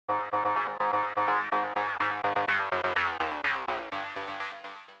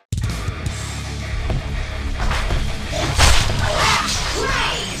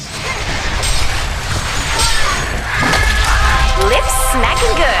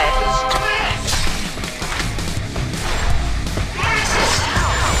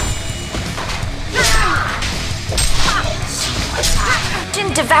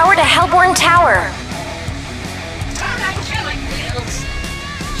Ultimate devoured a Hellborn tower.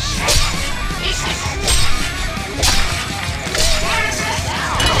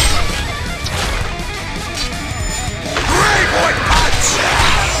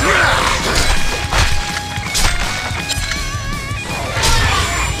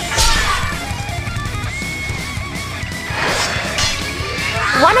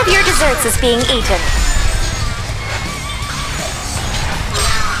 One of your desserts is being eaten.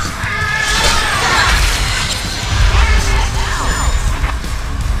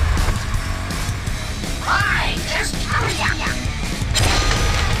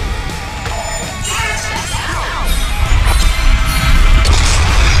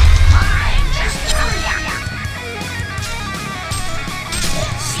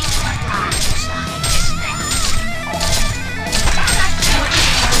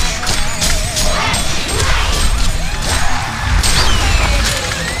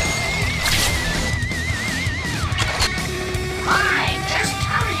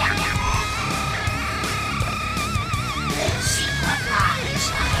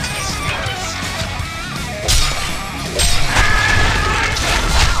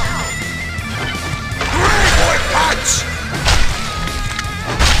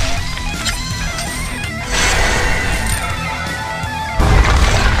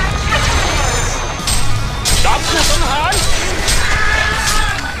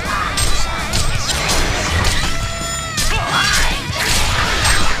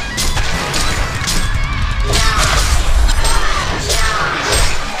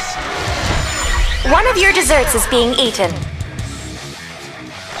 One of your desserts is being eaten.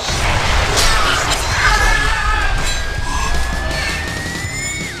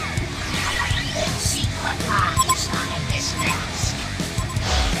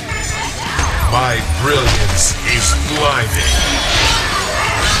 My brilliance is blinding.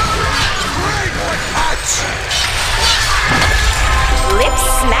 Lips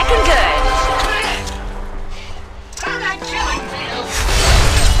smacking good.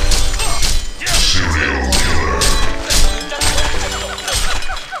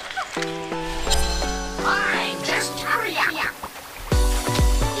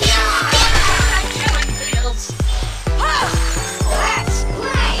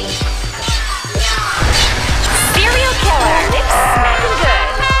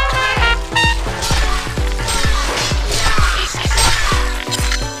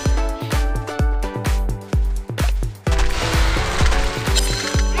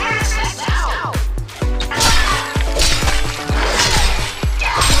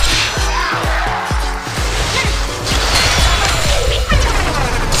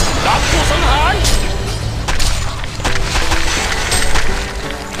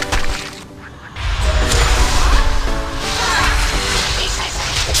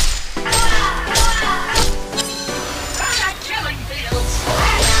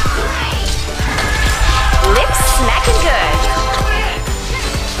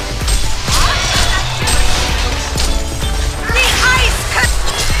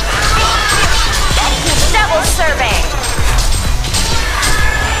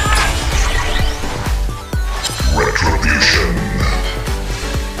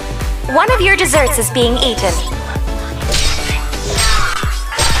 One of your desserts is being eaten.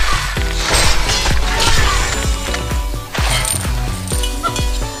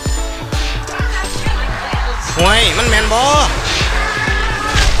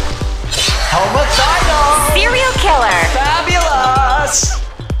 Serial killer. Fabulous.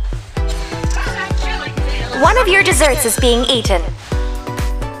 One of your desserts is being eaten.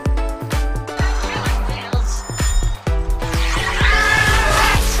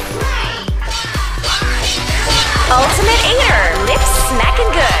 Ultimate eater. Lips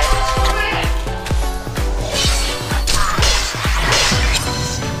smacking good.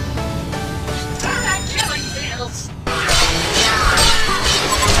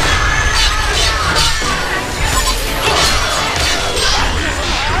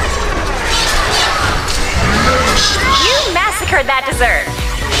 You massacred that dessert.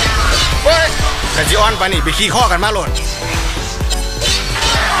 แต่จีออนไปนี่ไปขี้ข้อกันมาหล่น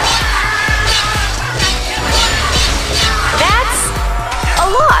That's a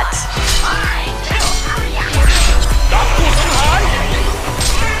lot.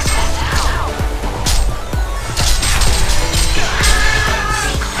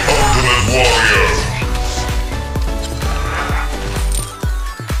 Ultimate Warrior.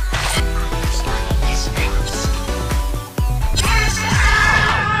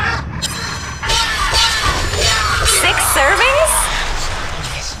 Servings?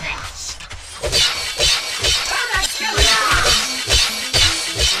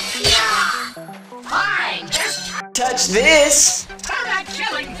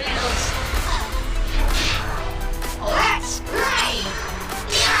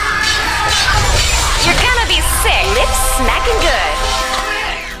 smacking good.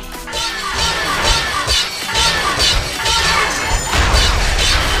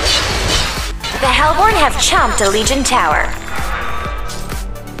 The Hellborn have chomped a Legion tower.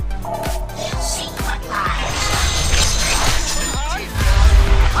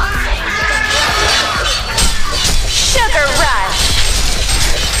 Sugar rush.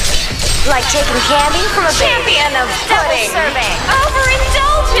 Like taking candy from a champion of pudding. Serving.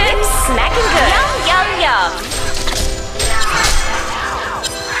 Overindulgent. Smacking good. Yum, yum, yum.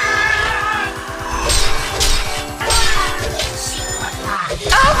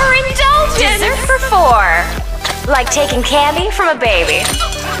 Overindulgent. Dessert for 4. Like taking candy from a baby.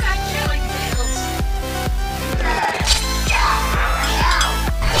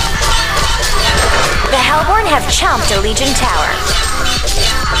 The Hellborn have chomped a Legion tower.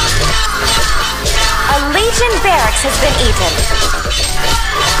 A Legion barracks has been eaten.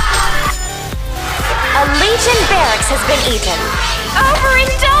 A Legion barracks has been eaten.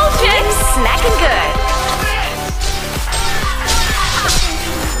 Overindulgent. Smacking good.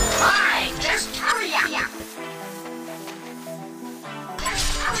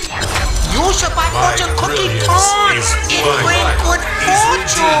 You survived fortune cookie corn. It bring good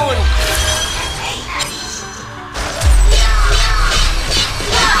fortune.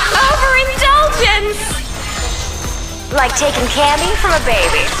 Overindulgence. Like taking candy from a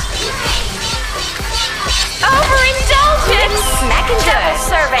baby. Overindulgence. Smacking good.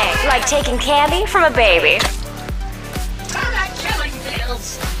 Serving. Like taking candy from a baby.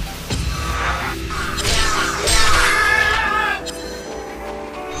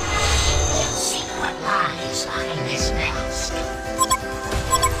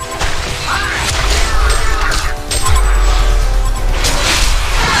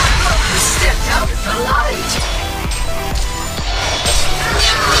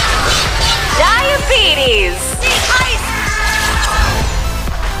 Diabetes!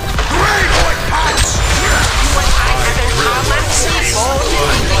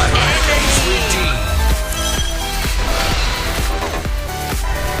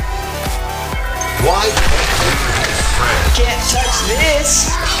 Why? Can't touch this.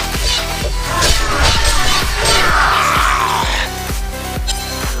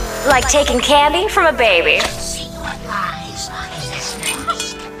 Like taking candy from a baby.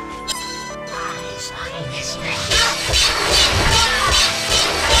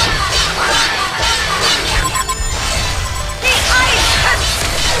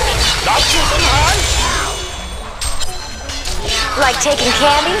 Like taking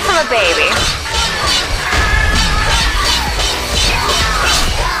candy from a baby.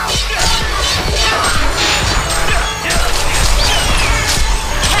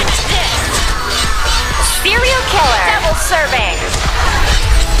 Catch this! Serial killer. Double serving.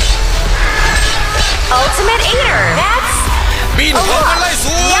 Ultimate eater. That's Bean a lot.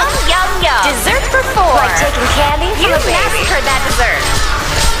 Yum, yum, yum. Dessert for 4. Like taking candy from a baby. You massacred that dessert.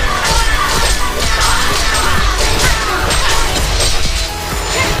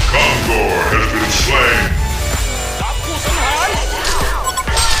 Condor has been slain.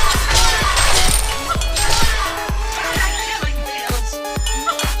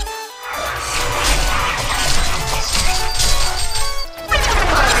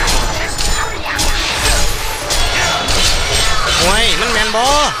 Wait, man,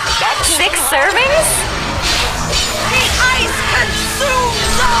 boy. 6 servings? The ice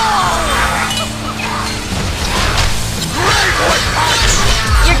consumes all!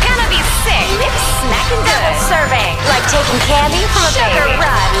 You're gonna be sick. Lips smacking good. Serving. Like taking candy from a baby. Sugar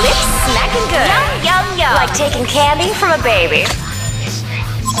run. Lips smacking good. Yum, yum, yum. Like taking candy from a baby.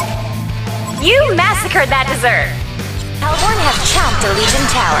 You massacred that dessert. Hellborn have chomped a Legion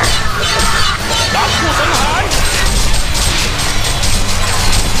tower.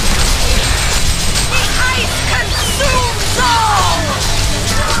 The ice consumes all!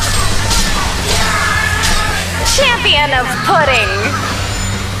 Champion of pudding.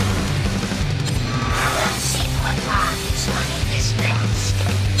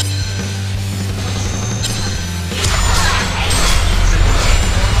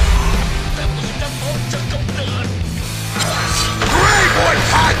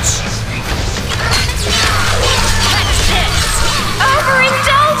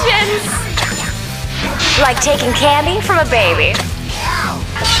 Overindulgence! Like taking candy from a baby.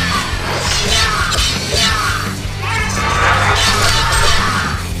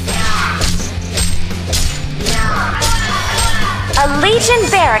 A Legion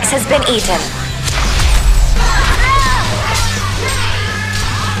barracks has been eaten.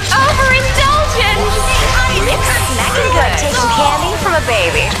 Overindulgence! Lips smacking good. Taking candy from a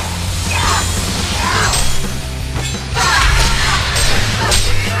baby.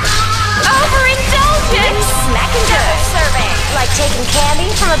 good. Serving. Like taking candy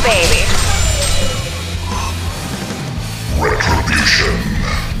from a baby. Retribution.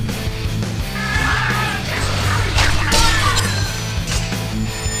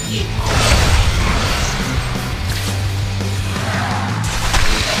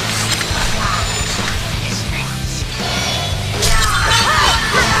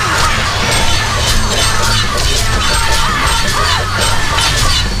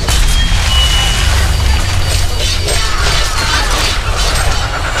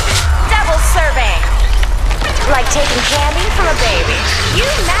 Like taking candy from a baby. You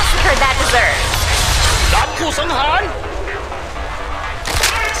massacred that dessert. รับผู้สังหาร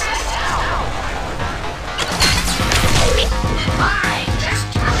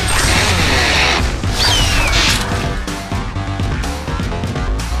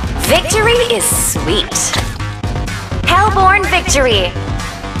Victory is sweet. Hellborn victory.